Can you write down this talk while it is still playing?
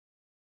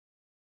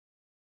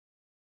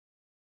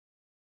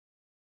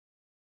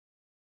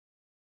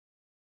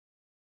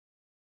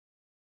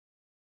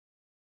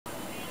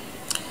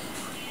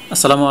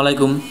আসসালামু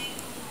আলাইকুম।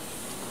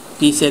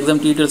 TC exam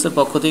টিউটোরিয়ালসের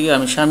পক্ষ থেকে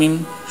আমি শামীম,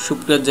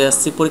 সুপ্রিয়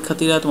জেএসসি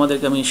পরীক্ষার্থীরা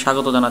তোমাদেরকে আমি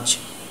স্বাগত জানাচ্ছি।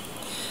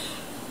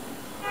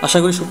 আশা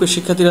করি সুপ্রিয়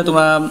শিক্ষার্থীরা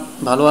তোমরা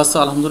ভালো আছো।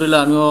 আলহামদুলিল্লাহ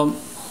আমিও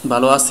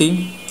ভালো আছি।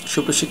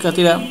 সুপ্রিয়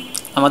শিক্ষার্থীরা,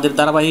 আমাদের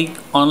ধারাবাহিক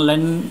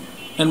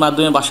অনলাইনের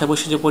মাধ্যমে বাসায়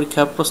বসে যে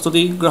পরীক্ষা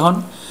প্রস্তুতি গ্রহণ,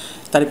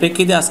 তার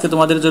প্রেক্ষিতে আজকে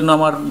তোমাদের জন্য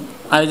আমার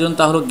আয়োজন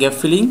তা হলো গ্যাপ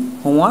ফিলিং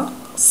হোমওয়ার্ক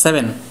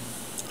 7।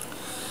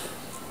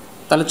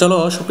 তাহলে চলো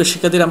সুপ্রিয়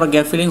শিক্ষার্থীরা, আমরা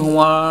গ্যাপ ফিলিং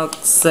হোমওয়ার্ক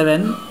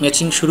 7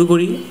 ম্যাচিং শুরু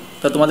করি।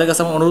 তা তোমাদের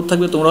কাছে আমার অনুরোধ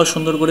থাকবে তোমরাও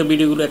সুন্দর করে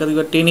ভিডিওগুলো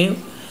একাধিকবার টেনে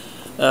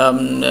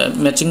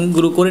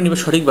ম্যাচিংগুলো করে নেবে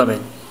সঠিকভাবে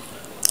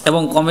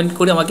এবং কমেন্ট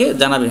করে আমাকে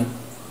জানাবে।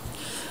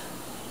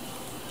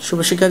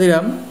 সুপ্রিয় শিক্ষার্থীরা,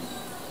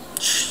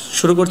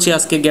 শুরু করছি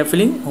আজকে gap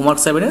filling homework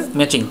 7-এর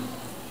matching.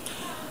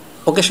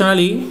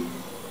 Occasionally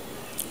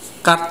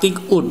Kartik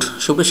would.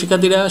 সুপ্রিয়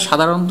শিক্ষার্থীরা,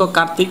 সাধারণত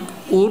কার্তিক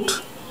উড,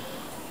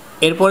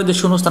 এরপরে যে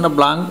শূন্যস্থানটা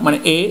ব্লাঙ্ক মানে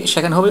এ,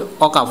 সেখানে হবে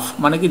অকাফ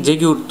মানে কি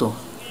জেগে উঠতো,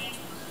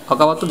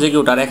 অকাফাত জেগে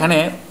উঠ। আর এখানে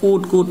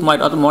উড কুট মাইট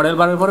অর্থাৎ মডেল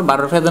বারের পরে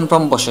বারের প্রেজেন্ট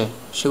ফর্ম বসে,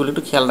 সেগুলো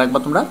একটু খেয়াল রাখবা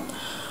তোমরা।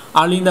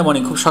 আর্লি ইন দ্য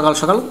মর্নিং, খুব সকাল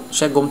সকাল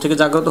সে ঘুম থেকে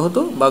জাগ্রত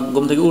হতো বা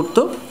ঘুম থেকে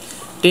উঠতো।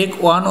 টেক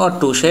 1 or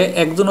 2, সে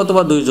একজন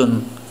অথবা দুইজন।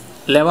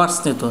 লেবার্স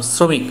নিত,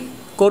 শ্রমিক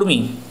কর্মী।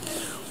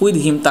 উইথ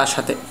হিম, তার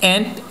সাথে।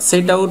 And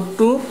set out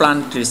to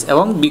plant trees,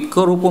 এবং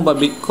বৃক্ষরোপণ বা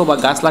বৃক্ষ বা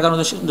গাছ লাগানোর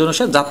জন্য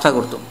সে যাত্রা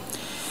করতো।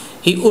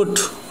 হি উড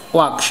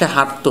ওয়াক, সে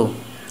হাঁটতো।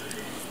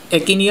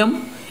 একই নিয়ম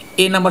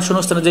এ নাম্বার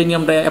শূন্যস্থানে যে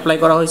নিয়মটা অ্যাপ্লাই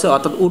করা হয়েছে,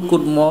 অর্থাৎ উড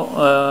কুড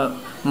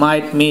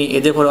মাইট মে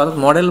এদের পরে অর্থাৎ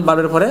মডেল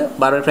বারের পরে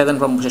বারের প্রেজেন্ট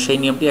ফর্ম বসে, সেই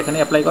নিয়মটি এখানে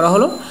অ্যাপ্লাই করা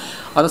হলো।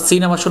 অর্থাৎ সি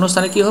নাম্বার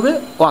শূন্যস্থানে কী হবে?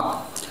 ওয়াক।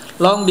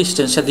 লং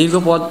ডিস্টেন্স, সে দীর্ঘ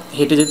পথ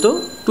হেঁটে যেত।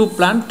 টু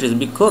প্লান্ট ট্রিজ,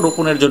 বৃক্ষ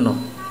রোপণের জন্য।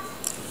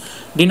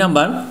 D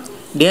number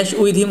dash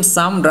with him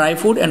some dry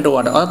food and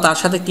water, অর্থাৎ তার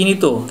সাথে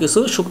কিনিত কিছু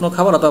শুকনো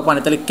খাবার অথবা পানি।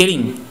 তাহলে কেরিং।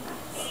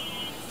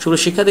 শুধু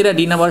শিক্ষার্থীরা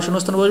ডি নাম্বার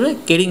শূন্যস্থানে বসবে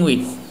caring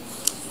with.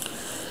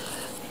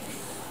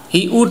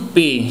 He would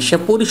pay, সে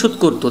পরিশোধ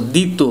করতো,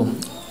 দিত।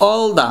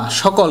 অল দা,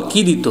 সকল,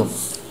 কি দিত?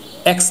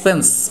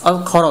 এক্সপেন্স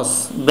অর্থাৎ খরচ,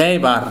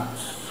 ব্যয়বার।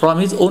 ফ্রম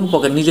হিজ ওন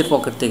পকেট, নিজের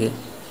পকেট থেকে।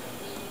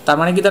 তার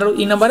মানে কি, তার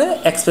ই নাম্বারে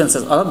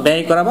এক্সপেন্সেস অর্থাৎ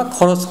ব্যয় করা বা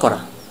খরচ করা।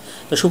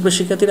 তো সুপ্রিয়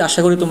শিক্ষার্থীরা,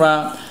 আশা করি তোমরা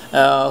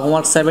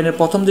হোমওয়ার্ক 7-এর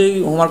প্রথম যে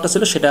হোমওয়ার্কটা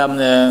ছিল সেটা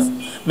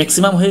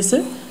ম্যাক্সিমাম হয়েছে।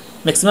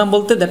 ম্যাক্সিমাম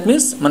বলতে দ্যাট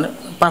মিনস মানে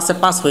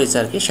পাস হয়েছে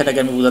আর কি, সেটাকে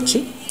আমি বুঝাচ্ছি।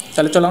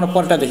 তাহলে চলো আমরা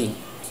পরেরটা দেখি।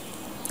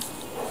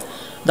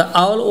 The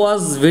owl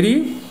was very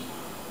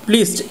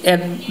pleased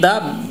at the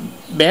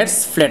bats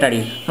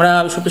flattery. আমরা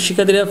সুপ্রিয়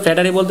শিক্ষার্থীরা,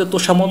 ফ্ল্যাটারি বলতে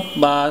তোষামত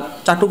বা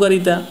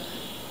চাটুকারিতা,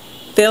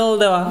 তেল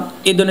দেওয়া,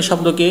 এই ধরনের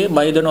শব্দকে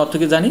বা এই ধরনের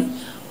অর্থকে জানি।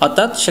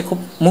 অর্থাৎ সে খুব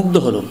মুগ্ধ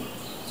হলো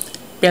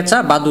পেঁচা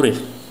বাদুরের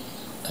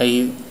এই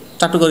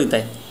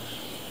চাটুকারিতায়।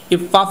 ই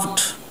পাফড,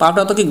 পাফড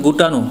অর্থ কি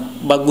গুটানো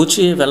বা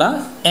গুছিয়ে ফেলা।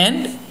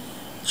 অ্যান্ড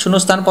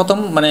শূন্যস্থান প্রথম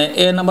মানে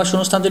এ নাম্বার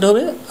শূন্যস্থান যেটা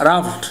হবে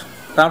রাফড,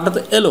 রাফড তো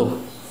এলো।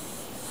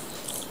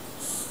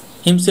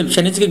 হিমসেলফ,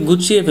 সে নিজেকে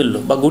গুছিয়ে ফেললো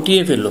বা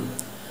গুটিয়ে ফেললো।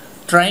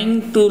 ট্রাইং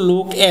টু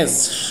লুক এস,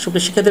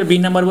 সুপ্রিয় শিক্ষার্থীর বি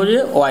নাম্বার বলছে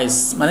ওয়াইস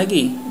মানে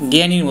কি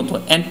জ্ঞানীর মতো।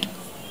 অ্যান্ড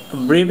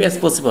ব্রেভ অ্যাজ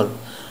পসিবল,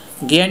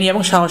 জ্ঞানী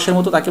এবং সাহসের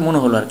মতো তাকে মনে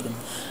হলো আর কি।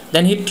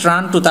 দেন হি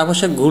ট্রান টু, তারপর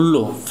সে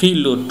ঘুরলো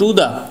ফিরলো to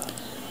the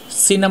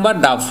sea number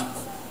Dove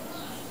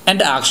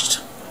and আক্সড,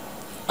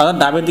 অর্থাৎ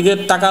ডাবের দিকে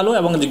তাকালো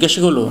এবং জিজ্ঞাসা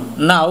করলো।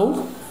 নাও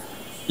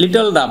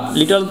লিটল ডাব,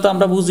 লিটল তো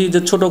আমরা বুঝি যে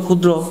ছোট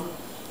ক্ষুদ্র,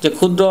 যে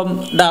ক্ষুদ্র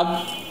ডাব।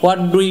 What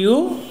do you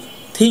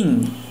think,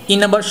 E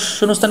number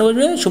শূন্যস্থানে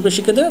বলবে সুপ্রিয়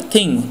শিক্ষার্থীরা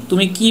থিঙ্ক,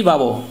 তুমি কী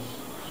ভাবো?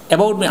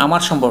 অ্যাবাউট মি,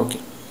 আমার সম্পর্কে।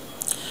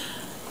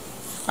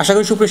 আশা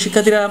করি সুপ্রিয়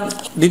শিক্ষার্থীরা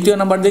দ্বিতীয়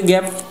নাম্বার যে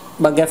গ্যাপ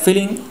বা গ্যাপ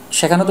ফিলিং,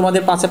 সেখানেও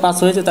তোমাদের পাস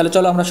হয়েছে। তাহলে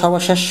চলো আমরা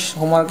সর্বশেষ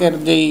হোমওয়ার্কের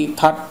যেই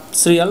থার্ড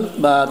সিরিয়াল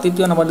বা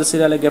তৃতীয় নাম্বার যে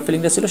সিরিয়ালের গ্যাপ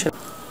ফিলিংটা ছিল সেটা।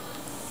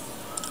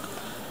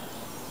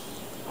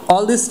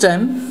 অল দিস টাইম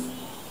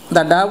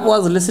দ্য ডাব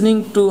ওয়াজ লিসনিং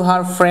টু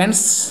হার ফ্রেন্ডস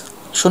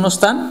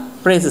শূন্যস্থান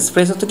প্রেসেস,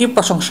 প্রেসেস তো কি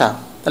প্রশংসা।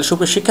 তাহলে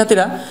সুপ্রিয়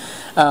শিক্ষার্থীরা,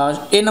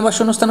 এই নাম্বার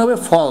শূন্যস্থান হবে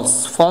ফলস।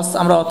 ফলস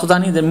আমরা অর্থ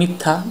জানি যে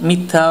মিথ্যা,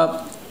 মিথ্যা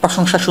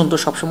প্রশংসা শুনতো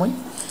সবসময়।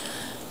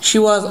 শি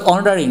ওয়াজ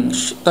অন্ডারিং,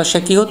 তো সে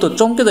কী হতো?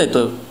 চমকে যাইত,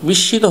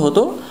 বিস্মিত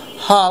হতো।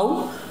 হাউ,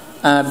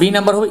 বি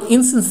নাম্বার হবে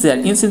ইনসিনসিয়ার,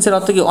 ইনসিনসিয়ার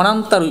অর্থ কি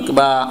অনান্তরিক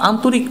বা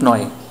আন্তরিক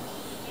নয়।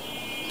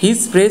 হিজ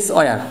প্রেস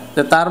ওয়ার,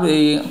 তার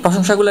এই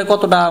প্রশংসাগুলো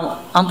কতটা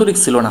আন্তরিক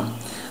ছিল না।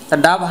 দ্য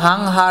ডাব হাং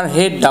হার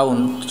হেড ডাউন,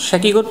 সে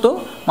কী করতো?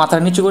 মাথার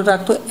নিচু করে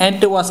রাখতো।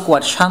 অ্যান্ড ওয়াজ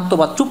কোয়াইট, শান্ত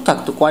বা চুপ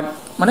থাকতো। কোয়াইট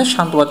মানে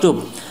শান্ত বা চুপ।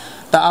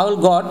 The owl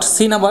goat,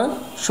 C number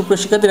সুপ্রিয়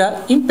শিক্ষার্থীরা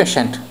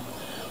ইমপেশেন্ট,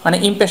 মানে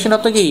ইমপেশেন্ট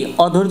অর্থ কি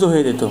অধৈর্য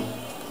হয়ে যেত।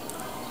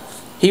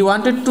 He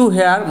wanted to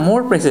hair more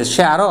process,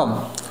 সে আরও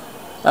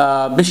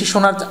বেশি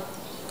শোনার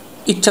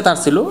ইচ্ছা তার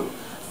ছিল।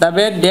 দ্য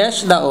ব্যাড ড্যাশ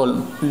দ্য ওল,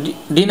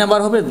 ডি নাম্বার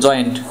হবে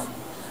জয়েন্ট।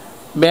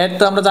 ব্যাড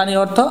তো আমরা জানি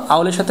অর্থ,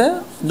 আউলের সাথে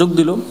যোগ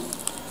দিল।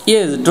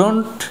 Yes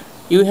don't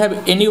you have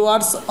any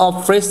words of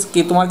fresh,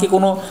 কি তোমার কি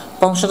কোনো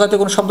প্রশংসাজাতীয়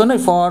কোনো শব্দ নেই?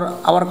 For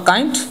our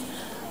kind,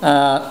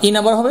 E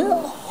number হবে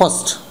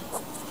হোস্ট,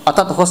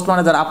 অর্থাৎ হোস্ট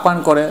মানে যারা আপ্যায়ন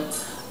করে,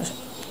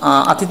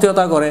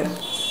 আতিথেয়তা করে,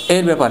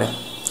 এর ব্যাপারে।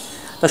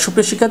 তো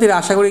সুপ্রিয় শিক্ষার্থীরা,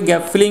 আশা করি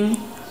গ্যাপ ফিলিং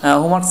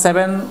হোমওয়ার্ক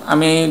 7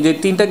 আমি যে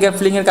 3টা গ্যাপ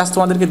ফিলিংয়ের কাজ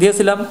তোমাদেরকে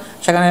দিয়েছিলাম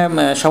সেখানে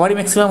সবারই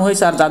ম্যাক্সিমাম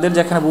হয়েছে, আর যাদের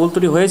যেখানে ভুল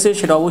ত্রুটি হয়েছে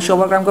সেটা অবশ্যই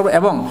ওভারকাম করবে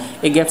এবং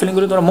এই গ্যাপ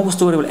ফিলিংগুলো তোমরা মুখস্থ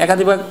করে ফেলো,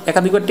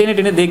 একাধিকবার টেনে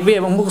টেনে দেখবে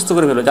এবং মুখস্থ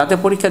করে ফেলো, যাতে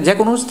পরীক্ষার যে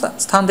কোনো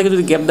স্থান থেকে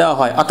যদি গ্যাপ দেওয়া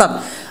হয়, অর্থাৎ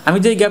আমি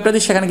যেই গ্যাপটা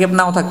দিই সেখানে গ্যাপ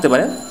নাও থাকতে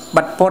পারে,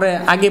 বাট পরে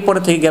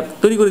থেকে গ্যাপ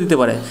তৈরি করে দিতে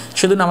পারে,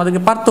 সেজন্য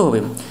আমাদেরকে পারতে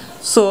হবে।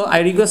 সো আই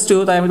রিকোয়েস্ট ইউ,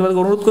 তাই আমি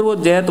তোমাদেরকে অনুরোধ করবো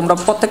যে তোমরা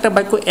প্রত্যেকটা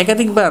বাক্য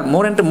একাধিকবার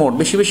মোর অ্যান্ড মোর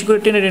বেশি বেশি করে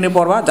টেনে টেনে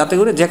পড়বা, যাতে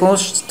করে যে কোনো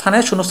স্থানে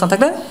শূন্যস্থান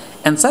থাকলে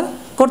অ্যান্সার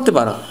করতে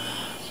পারো।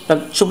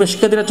 সুপ্রিয়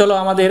শিক্ষার্থীরা, চলো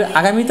আমাদের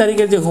আগামী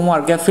তারিখের যে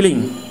হোমওয়ার্ক গ্যাপ ফিলিং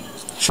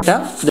সেটা।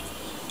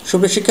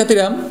 সুপ্রিয়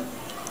শিক্ষার্থীরা,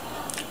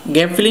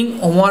 গ্যাপ ফিলিং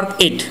হোমওয়ার্ক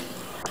 8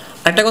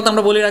 একটা কথা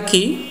আমরা বলে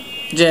রাখি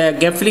যে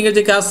গ্যাপ ফিলিংয়ের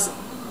যে কাজ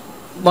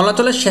বলা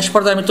চলে শেষ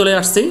পর্যায়ে আমি চলে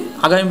আসছি।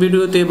 আগামী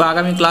ভিডিওতে বা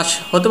আগামী ক্লাস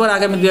হতে পারে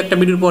আগামী 2-1টা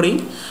ভিডিওর পরেই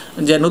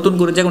যে নতুন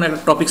করে যে কোনো একটা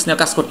টপিকস নিয়ে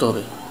কাজ করতে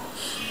হবে।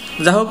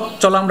 যাই হোক,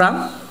 চলো আমরা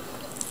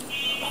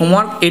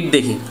হোমওয়ার্ক 8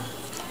 দেখি।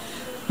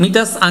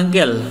 Mita's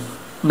uncle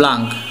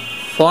blank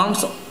forms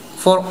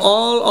for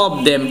all of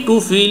them to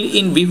fill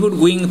in before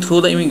going through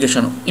the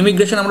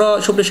immigration আমরা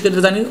সুপ্রিয়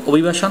শিক্ষার্থীরা জানি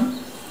অভিবাসন।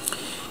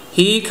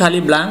 হি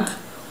খালি blank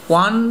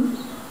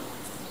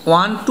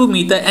one two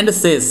Mita and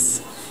says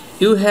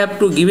you have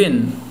to given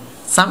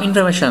some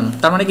information,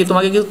 তার মানে কি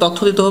তোমাকে কিছু তথ্য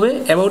দিতে হবে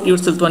অ্যাবাউট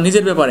ইউরসেলফ, তোমার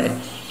নিজের ব্যাপারে,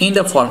 ইন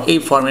দ্য ফর্ম, এই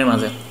ফর্মের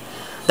মাঝে।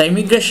 দ্য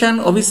ইমিগ্রেশন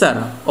অফিসার,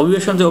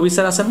 অভিবাসন যে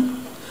অফিসার আছেন,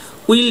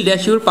 উইল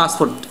ড্যাশ ইউর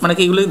পাসপোর্ট, মানে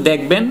কি এগুলো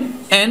দেখবেন,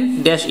 অ্যান্ড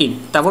ড্যাশ ইট,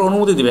 তারপর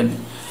অনুমতি দিবেন,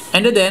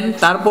 অ্যান্ড দেন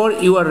তারপর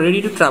you R ready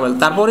to travel,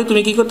 তারপরে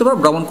তুমি কী করতে পারো,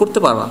 ভ্রমণ করতে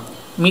পারবা।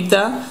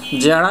 মিতা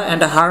যারা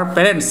and her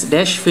parents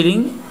dash feeling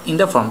in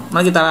the form,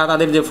 মানে কি তারা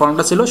তাদের যে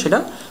ফর্মটা ছিল সেটা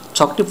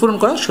ছকটি পূরণ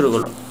করা শুরু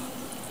করলো।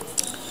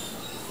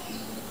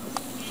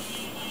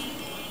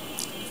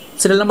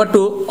 Serial number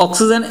 2,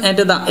 oxygen and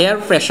the air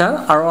pressure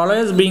are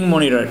always being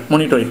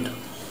monitored.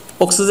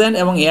 Oxygen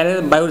এবং এয়ারের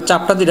বায়ুর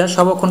চাপটা যেটা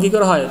সর্বক্ষণ কী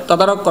করা হয়,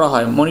 তদারক করা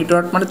হয়।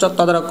 মনিটর মানে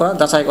তদারক করা,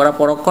 যাচাই করা,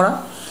 পরখ করা।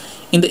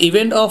 In the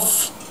event of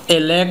a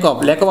lack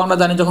of আমরা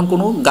জানি যখন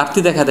কোনো ঘাটতি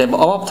দেখা দেয় বা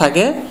অভাব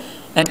থাকে,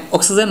 and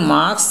oxygen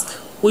mask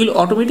will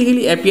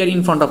automatically appear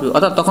in front of you,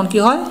 অর্থাৎ তখন কী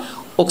হয়,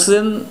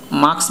 অক্সিজেন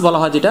মাস্ক বলা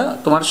হয় যেটা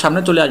তোমার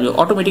সামনে চলে আসবে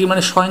অটোমেটিক,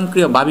 মানে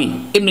স্বয়ংক্রিয়ভাবেই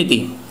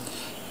এমনিতেই।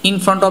 ইন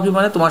ফ্রন্ট অফ ইউ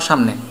মানে তোমার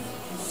সামনে।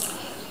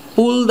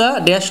 পুল দ্য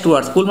ড্যাশ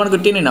টুয়ার্ডস, পুল মানে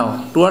টেনে নাও,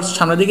 টুয়ার্ডস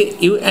সামনের দিকে,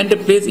 you and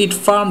place it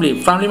firmly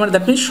মানে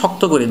দ্যাট মিনস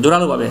শক্ত করে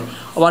জোরালোভাবে,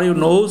 over you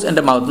nose and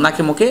mouth,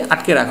 নাকে মুখে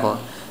আটকে রাখো।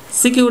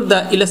 Secure the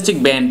elastic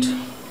band,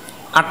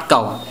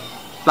 আটকাও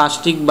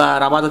plastic বা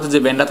রাবার জাতীয় যে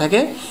ব্যান্ডটা থাকে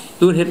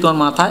ইউর হেড, তোমার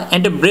মাথায়,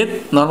 অ্যান্ড ব্রেথ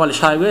নর্মালি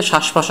স্বাভাবিকভাবে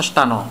শ্বাস প্রশ্বাস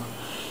টানো।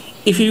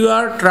 If you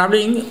are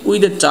travelling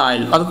with a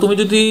child, অর্থাৎ তুমি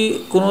যদি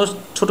কোনো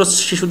ছোটো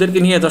শিশুদেরকে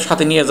নিয়ে যাও,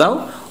 সাথে নিয়ে যাও,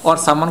 অর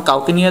সামান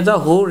কাউকে নিয়ে যাও,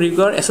 হু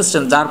রিকোয়ার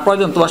অ্যাসিস্ট্যান্স, যার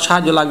প্রয়োজন তোমার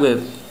সাহায্য লাগবে।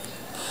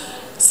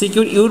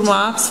 সিকিউর ইউর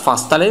মার্কস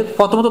ফার্স্ট, তাহলে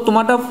প্রথমত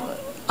তোমারটা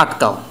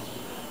আটকাও,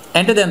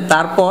 অ্যান্ড দেন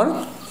তারপর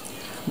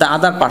দ্য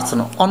আদার পার্সন,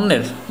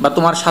 অন্যের বা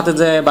তোমার সাথে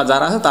যে বা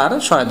যারা আছে তার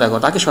সহায়তা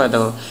করো, তাকে সহায়তা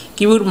করো।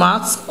 কিউর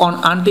marks on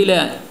until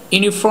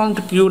ইউনিফর্মড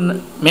crew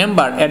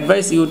member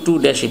advice you to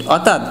dash it,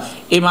 অর্থাৎ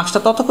এই মার্কসটা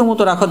ততক্ষণ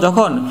মতো রাখো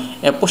যখন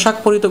পোশাক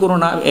পরিহিত কোনো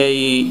না এই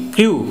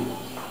ক্রিউ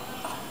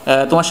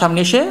তোমার সামনে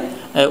এসে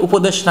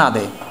উপদেশ না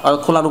দেয়,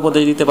 খোলার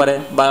উপদেশ দিতে পারে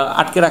বা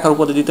আটকে রাখার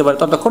উপদেশ দিতে পারে,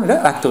 ততক্ষণ এটা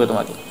রাখতে হবে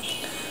তোমাকে।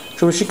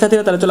 শুধু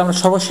শিক্ষার্থীরা, তাহলে চলো আমরা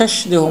সর্বশেষ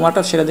যে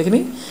হোমওয়ার্কটা সেটা দেখে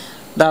নিই।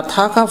 দ্য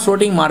থাকা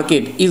floating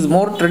market is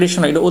more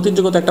traditional, এটা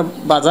ঐতিহ্যগত একটা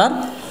বাজার।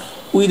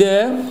 With a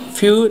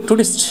few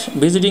tourist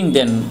visiting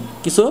দেন,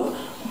 কিছু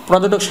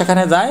পর্যটক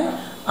সেখানে যায়।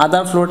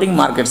 আদার ফ্লোটিং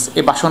মার্কেটস,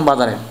 এই বাসন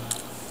বাজারে।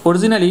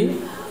 অরিজিনালি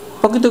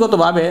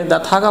প্রকৃতিগতভাবে দ্য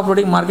থাকা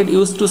floating market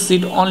use to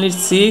seat only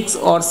 6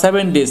 or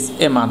 7 days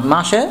a month,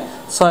 মাসে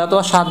 6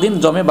 অথবা 7 দিন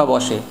জমে বা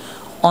বসে।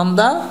 On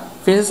the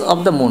face of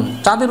the moon,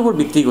 চাঁদের উপর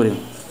ভিত্তি করে।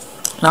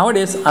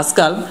 নাওয়াডেজ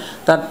আজকাল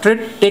the trade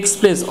takes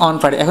place on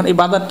Friday, এখন এই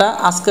বাজারটা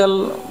আজকাল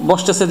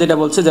বসতেছে, যেটা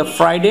বলছে যে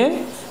Friday,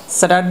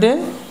 Saturday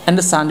and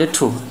Sunday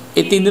two,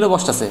 এই 3 দিনও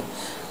বসতেছে।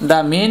 দ্য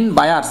মেন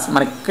বায়ার্স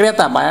মানে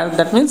ক্রেতা, বায়ার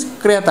দ্যাট মিনস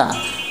ক্রেতা,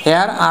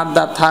 হেয়ার আর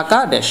দ্য থাকা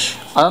ড্যাশ,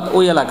 অর্থাৎ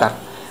ওই এলাকার।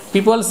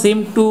 People seem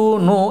to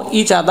know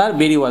each other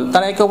very well,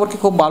 তারা একে অপরকে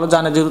খুব ভালো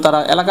জানে যেহেতু তারা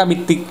এলাকা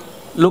ভিত্তিক,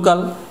 local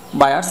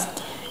buyers.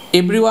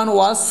 Everyone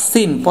was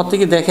seen,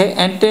 প্রত্যেকে দেখে,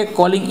 and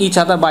calling each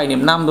other by name,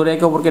 নাম ধরে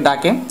একে অপরকে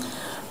ডাকে।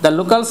 দ্য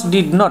লোকালস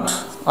ডিড নট,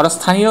 অর্থাৎ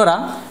স্থানীয়রা,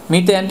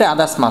 মিতা অ্যান্ড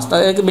আদার্স মাস,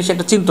 তাদেরকে বেশি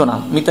একটা চিন্ত না,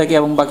 মিতাকে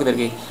এবং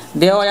বাকিদেরকে।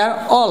 দে আর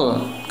অল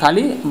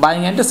খালি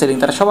বাইং অ্যান্ড সেলিং,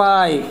 তারা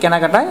সবাই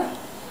কেনাকাটায়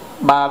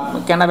বা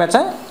কেনা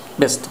বেচায়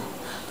ব্যস্ত।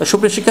 তো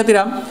সুপ্রিয়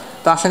শিক্ষার্থীরা,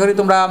 তো আশা করি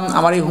তোমরা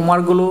আমার এই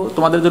হোমওয়ার্কগুলো,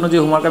 তোমাদের জন্য যে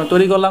হোমওয়ার্ক আমি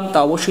তৈরি করলাম তা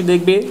অবশ্যই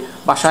দেখবে,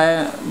 বাসায়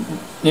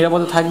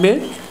নিরাপদে থাকবে।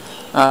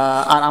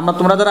 আর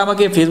তোমরা যারা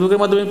আমাকে ফেসবুকের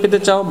মাধ্যমে পেতে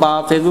চাও বা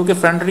ফেসবুকে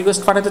ফ্রেন্ড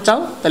রিকোয়েস্ট পাঠাতে চাও,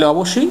 তাহলে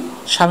অবশ্যই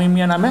শামীম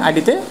মিয়া নামে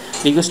আইডিতে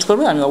রিকোয়েস্ট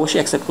করবে, আমি অবশ্যই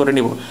অ্যাকসেপ্ট করে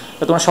নিব।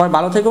 তো তোমরা সবাই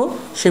ভালো থেকো,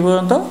 সেই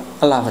পর্যন্ত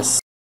আল্লাহ হাফেজ।